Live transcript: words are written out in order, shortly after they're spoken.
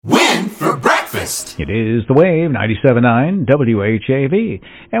It is The Wave, 97.9 WHAV.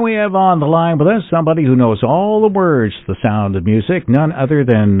 And we have on the line with us somebody who knows all the words to the sound of music, none other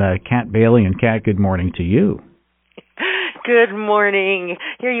than Kat Bailey. And Kat, good morning to you. Good morning.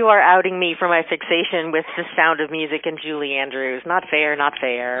 Here you are outing me for my fixation with the sound of music and Julie Andrews. Not fair, not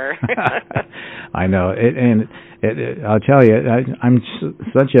fair. I know. I'll tell you, I'm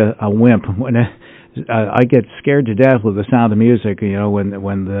such a wimp. When I get scared to death with the sound of music, you know, when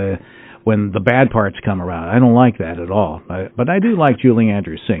the bad parts come around. I don't like that at all. But I do like Julie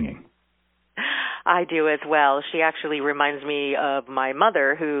Andrews singing. I do as well. She actually reminds me of my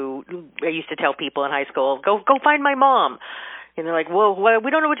mother, who I used to tell people in high school, go find my mom. And they're like, well,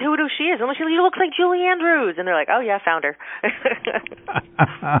 we don't know who she is. Unless she looks like Julie Andrews. And they're like, oh, yeah, found her.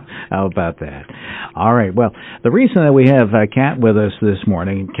 How about that? All right. Well, the reason that we have Kat with us this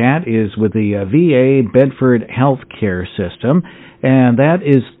morning, Kat is with the VA Bedford Healthcare System, and that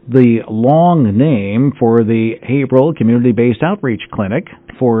is the long name for the Haverhill Community-Based Outreach Clinic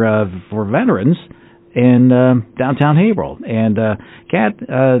for veterans in downtown Haverhill. And Kat,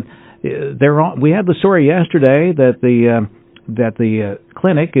 we had the story yesterday that the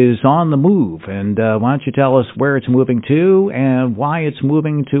clinic is on the move. And why don't you tell us where it's moving to and why it's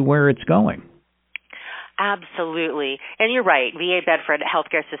moving to where it's going? Absolutely. And you're right. VA Bedford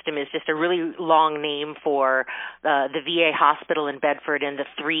Healthcare System is just a really long name for the VA hospital in Bedford and the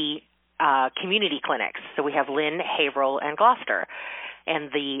three community clinics. So we have Lynn, Haverhill, and Gloucester.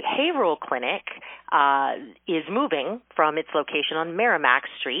 And the Haverhill Clinic is moving from its location on Merrimack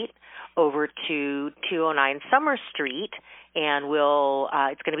Street over to 209 Summer Street, and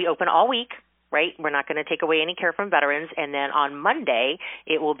it's going to be open all week. Right? We're not going to take away any care from veterans. And then on Monday,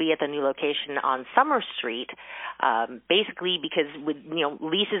 it will be at the new location on Summer Street, basically because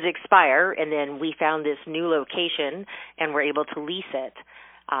leases expire, and then we found this new location, and we're able to lease it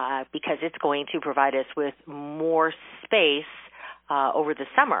because it's going to provide us with more space over the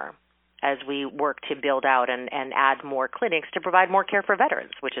summer as we work to build out and add more clinics to provide more care for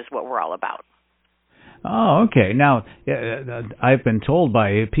veterans, which is what we're all about. Oh, okay. Now, I've been told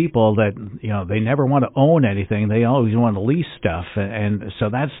by people that they never want to own anything; they always want to lease stuff, and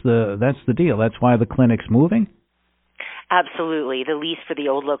so that's the deal. That's why the clinic's moving. Absolutely, the lease for the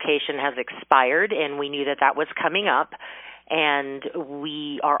old location has expired, and we knew that was coming up. And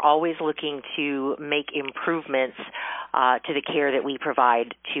we are always looking to make improvements to the care that we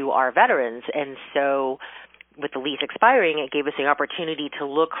provide to our veterans, and so, with the lease expiring, it gave us the opportunity to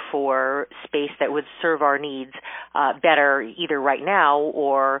look for space that would serve our needs better either right now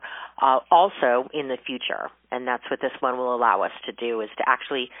or also in the future. And that's what this one will allow us to do, is to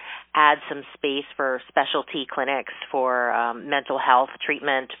actually add some space for specialty clinics, for mental health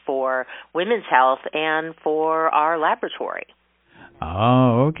treatment, for women's health, and for our laboratory.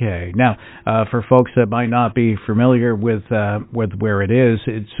 Oh, okay. Now, for folks that might not be familiar with where it is,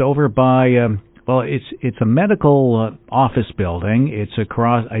 it's over by... it's a medical office building. It's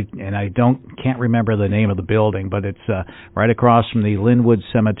across, and I can't remember the name of the building, but it's right across from the Linwood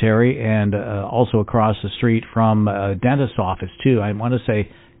Cemetery, and also across the street from a dentist's office too. I want to say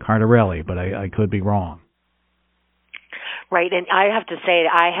Cardarelli, but I could be wrong. Right, and I have to say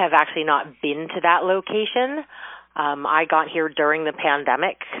I have actually not been to that location. I got here during the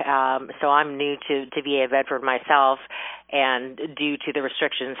pandemic, so I'm new to VA Bedford myself, and due to the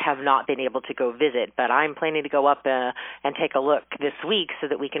restrictions have not been able to go visit. But I'm planning to go up and take a look this week so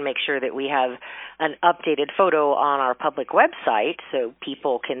that we can make sure that we have an updated photo on our public website so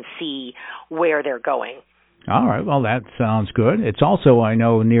people can see where they're going. All right. Well, that sounds good. It's also, I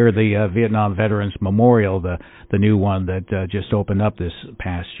know, near the Vietnam Veterans Memorial, the new one that just opened up this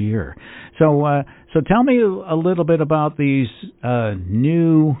past year. So tell me a little bit about these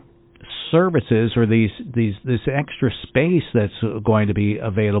new services or this extra space that's going to be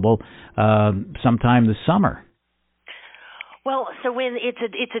available sometime this summer. Well, so when it's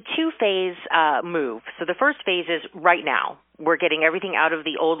a two-phase move. So the first phase is right now. We're getting everything out of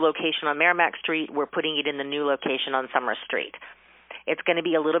the old location on Merrimack Street. We're putting it in the new location on Summer Street. It's going to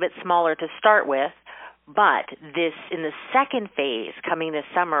be a little bit smaller to start with, but in the second phase coming this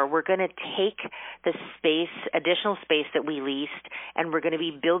summer, we're going to take the additional space that we leased, and we're going to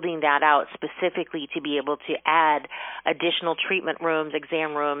be building that out specifically to be able to add additional treatment rooms,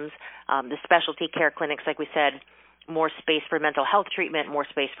 exam rooms, the specialty care clinics, like we said, more space for mental health treatment, more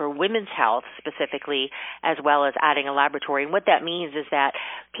space for women's health specifically, as well as adding a laboratory. And what that means is that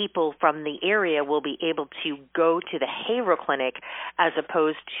people from the area will be able to go to the Haverhill Clinic as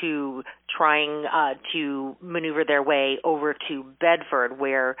opposed to trying to maneuver their way over to Bedford,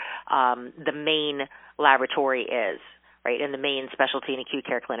 where the main laboratory is. right, in the main specialty and acute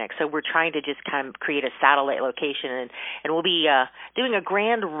care clinic. So we're trying to just kind of create a satellite location, and we'll be doing a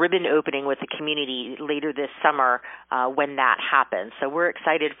grand ribbon opening with the community later this summer when that happens. So we're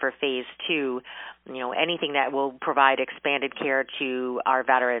excited for phase 2. Anything that will provide expanded care to our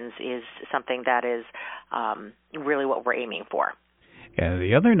veterans is something that is really what we're aiming for. And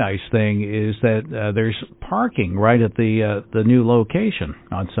the other nice thing is that there's parking right at the new location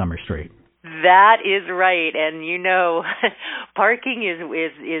on Summer Street. That is right, and parking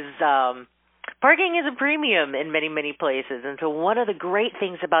parking is a premium in many, many places. And so one of the great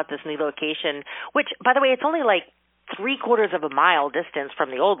things about this new location, which, by the way, it's only like 3/4 of a mile distance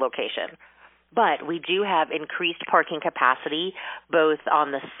from the old location, but we do have increased parking capacity both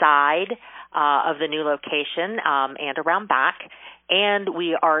on the side of the new location and around back. And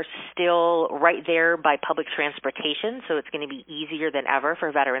we are still right there by public transportation, so it's going to be easier than ever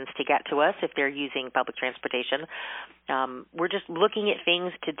for veterans to get to us if they're using public transportation. We're just looking at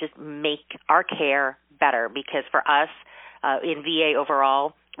things to just make our care better, because for us in VA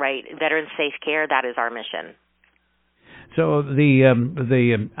overall, right, veteran safe care, that is our mission. So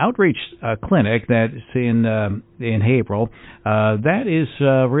the outreach clinic that's in Haverhill, that is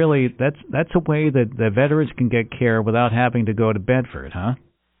really that's a way that the veterans can get care without having to go to Bedford, huh?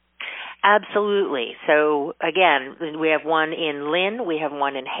 Absolutely. So again, we have one in Lynn, we have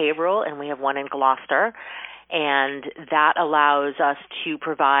one in Haverhill, and we have one in Gloucester. And that allows us to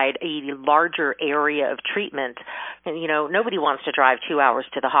provide a larger area of treatment. Nobody wants to drive 2 hours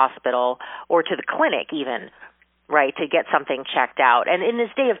to the hospital or to the clinic even, right, to get something checked out. And in this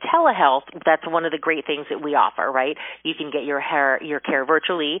day of telehealth, that's one of the great things that we offer, right? You can get your care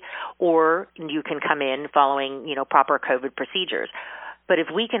virtually, or you can come in following, proper COVID procedures. But if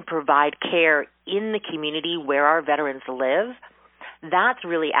we can provide care in the community where our veterans live, that's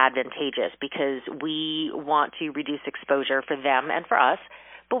really advantageous, because we want to reduce exposure for them and for us,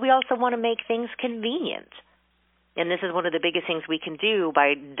 but we also want to make things convenient. And this is one of the biggest things we can do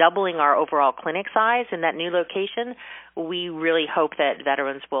by doubling our overall clinic size in that new location. We really hope that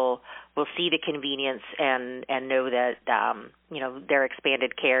veterans will see the convenience and know that their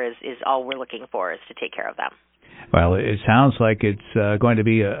expanded care is all we're looking for, is to take care of them. Well, it sounds like it's going to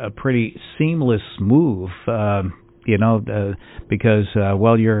be a pretty seamless move. Because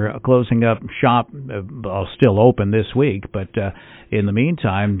you're closing up shop, still open this week, but in the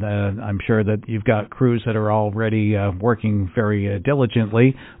meantime, I'm sure that you've got crews that are already working very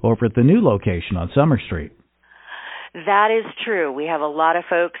diligently over at the new location on Summer Street. That is true. We have a lot of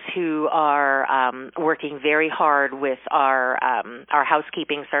folks who are working very hard with our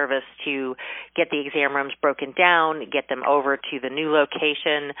housekeeping service to get the exam rooms broken down, get them over to the new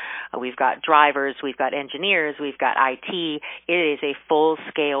location. We've got drivers, we've got engineers, we've got IT. It is a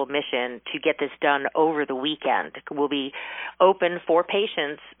full-scale mission to get this done over the weekend. We'll be open for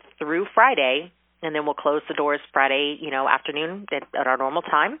patients through Friday, and then we'll close the doors Friday, afternoon at our normal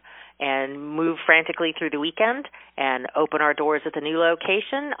time, and move frantically through the weekend and open our doors at the new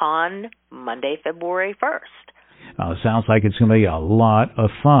location on Monday, February 1st. Sounds like it's going to be a lot of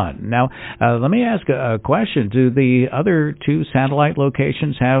fun. Now, let me ask a question. Do the other 2 satellite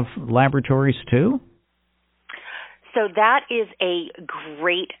locations have laboratories too? So that is a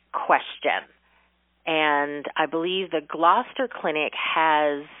great question. And I believe the Gloucester Clinic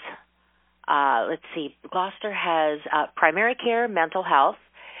has, Gloucester has primary care, mental health.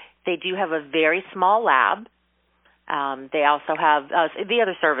 They do have a very small lab. They also have the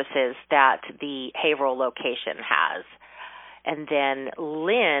other services that the Haverhill location has. And then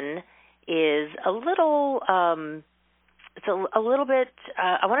Lynn is a little, it's a little bit,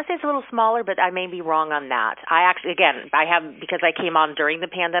 I want to say it's a little smaller, but I may be wrong on that. Because I came on during the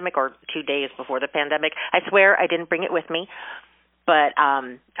pandemic or 2 days before the pandemic. I swear I didn't bring it with me. But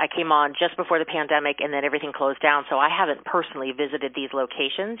I came on just before the pandemic, and then everything closed down, so I haven't personally visited these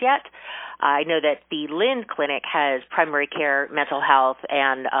locations yet. I know that the Lynn Clinic has primary care, mental health,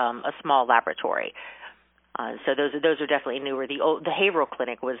 and a small laboratory. So those are definitely newer. The Haverhill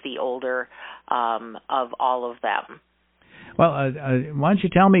Clinic was the older of all of them. Well, why don't you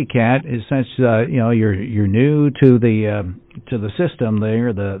tell me, Kat, since you're new to the system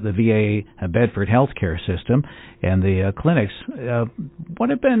there, the VA Bedford healthcare system and the clinics, what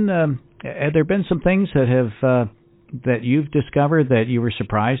have there been some things that have that you've discovered that you were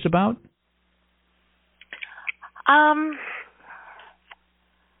surprised about?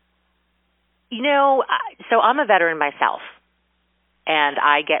 So I'm a veteran myself, and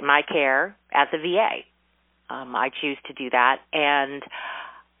I get my care at the VA. I choose to do that, and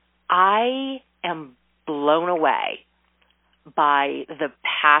I am blown away by the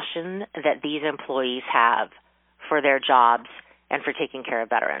passion that these employees have for their jobs and for taking care of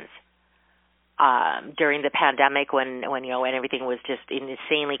veterans. During the pandemic, when everything was just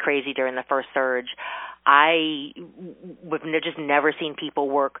insanely crazy during the first surge, we've just never seen people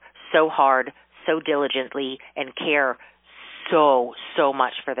work so hard, so diligently, and care so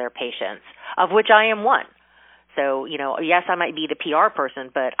much for their patients, of which I am one. So, yes, I might be the PR person,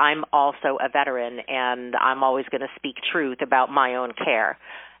 but I'm also a veteran, and I'm always going to speak truth about my own care.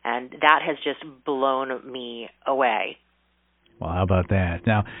 And that has just blown me away. Well, how about that?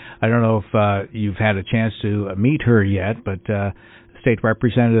 Now, I don't know if you've had a chance to meet her yet, but State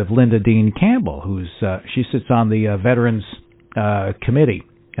Representative Linda Dean Campbell, she sits on the Veterans Committee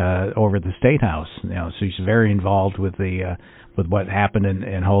over at the State House. So she's very involved with what happened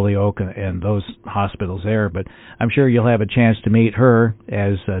in Holyoke and those hospitals there. But I'm sure you'll have a chance to meet her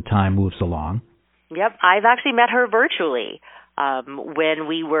as time moves along. Yep, I've actually met her virtually when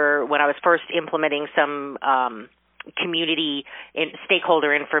I was first implementing some community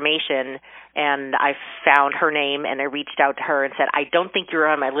stakeholder information, and I found her name and I reached out to her and said, I don't think you're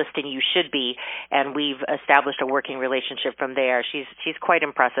on my list and you should be, and we've established a working relationship from there. She's quite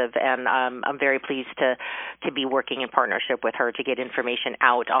impressive, and I'm very pleased to be working in partnership with her to get information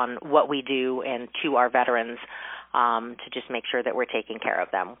out on what we do and to our veterans to just make sure that we're taking care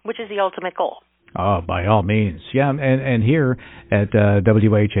of them, which is the ultimate goal. Oh, by all means. Yeah, and here at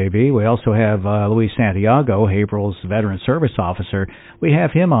WHAV, we also have Luis Santiago, Haverhill's Veteran Service Officer. We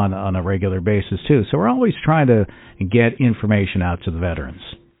have him on a regular basis, too. So we're always trying to get information out to the veterans.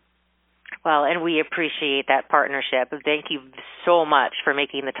 Well, and we appreciate that partnership. Thank you so much for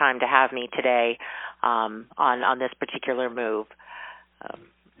making the time to have me today on this particular move.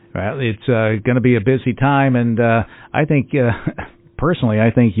 Well, it's going to be a busy time, and I think... Personally, I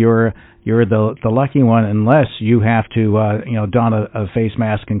think you're the lucky one, unless you have to don a face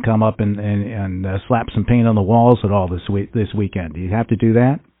mask and come up and slap some paint on the walls at all this weekend. Do you have to do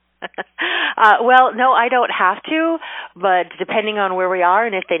that? Well, no, I don't have to, but depending on where we are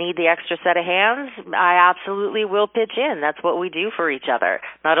and if they need the extra set of hands, I absolutely will pitch in. That's what we do for each other,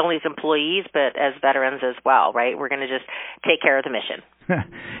 not only as employees, but as veterans as well, right? We're going to just take care of the mission.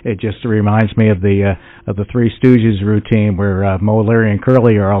 It just reminds me of the Three Stooges routine where Moe, Larry, and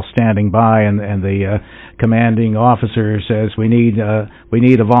Curly are all standing by, and the commanding officer says, "We need a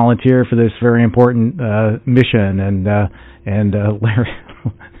volunteer for this very important mission," and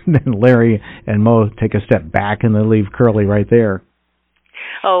Larry and Moe take a step back and then leave Curly right there.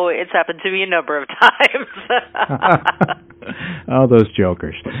 Oh, it's happened to me a number of times. Oh, those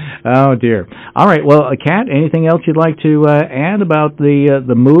jokers. Oh, dear. All right. Well, Kat, anything else you'd like to add about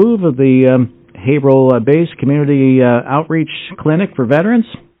the move of the Haverhill-based community outreach clinic for veterans?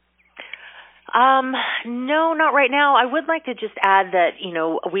 No, not right now. I would like to just add that,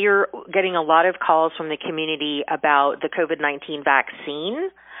 we're getting a lot of calls from the community about the COVID-19 vaccine.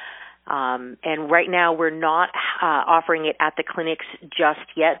 And right now we're not offering it at the clinics just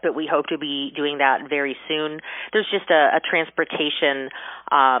yet, but we hope to be doing that very soon. There's just a transportation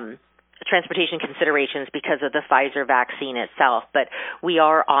considerations because of the Pfizer vaccine itself, but we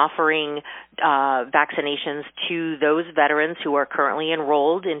are offering vaccinations to those veterans who are currently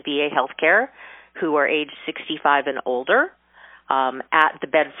enrolled in VA healthcare, who are age 65 and older, at the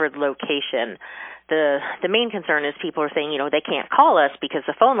Bedford location. The main concern is people are saying, they can't call us because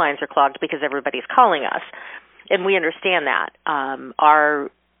the phone lines are clogged because everybody's calling us. And we understand that. Our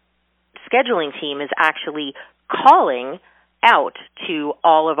scheduling team is actually calling out to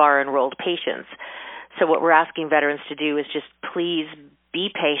all of our enrolled patients. So what we're asking veterans to do is just please be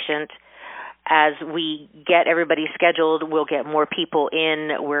patient. As we get everybody scheduled, we'll get more people in.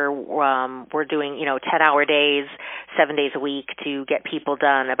 We're doing 10-hour days, 7 days a week to get people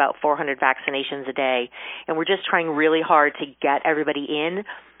done, about 400 vaccinations a day, and we're just trying really hard to get everybody in.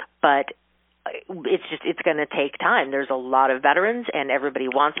 But it's going to take time. There's a lot of veterans, and everybody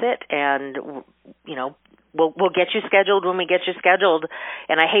wants it, and we'll get you scheduled when we get you scheduled.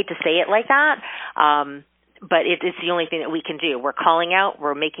 And I hate to say it like that. But it's the only thing that we can do. We're calling out,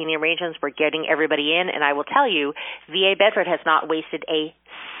 we're making the arrangements, we're getting everybody in, and I will tell you, VA Bedford has not wasted a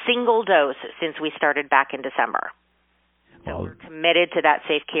single dose since we started back in December. So we're committed to that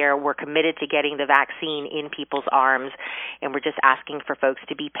safe care. We're committed to getting the vaccine in people's arms, and we're just asking for folks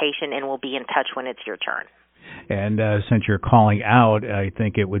to be patient, and we'll be in touch when it's your turn. And since you're calling out, I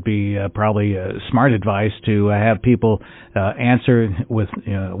think it would be probably smart advice to have people answer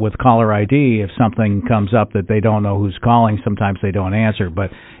with caller ID if something comes up that they don't know who's calling. Sometimes they don't answer, but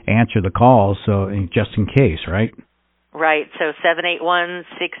answer the call, so just in case, right? Right, so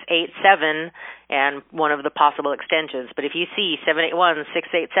 781-687 and one of the possible extensions. But if you see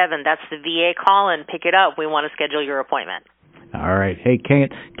 781-687, that's the VA call and pick it up. We want to schedule your appointment. All right. Hey,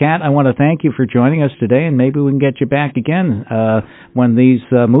 Kat, I want to thank you for joining us today, and maybe we can get you back again when these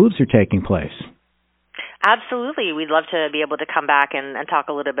moves are taking place. Absolutely. We'd love to be able to come back and talk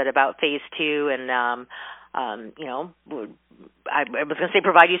a little bit about Phase 2 and, I was going to say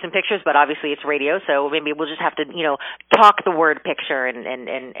provide you some pictures, but obviously it's radio, so maybe we'll just have to, talk the word picture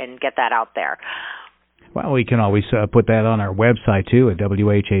and get that out there. Well, we can always put that on our website, too, at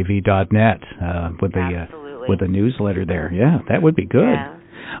whav.net with the newsletter there. Yeah, that would be good. Yeah.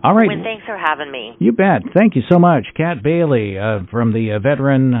 All right. Wynn, thanks for having me. You bet. Thank you so much. Kat Bailey from the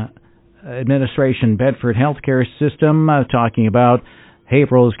Veteran Administration Bedford Healthcare System talking about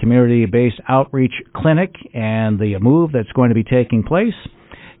Haverhill's community-based outreach clinic and the move that's going to be taking place.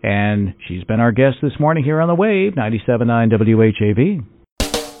 And she's been our guest this morning here on The Wave, 97.9 WHAV.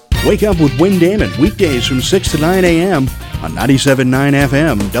 Wake up with Wynn Damon weekdays from 6 to 9 a.m. on 97.9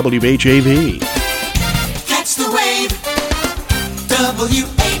 FM WHAV. Catch the Wave,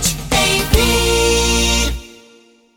 WHAV.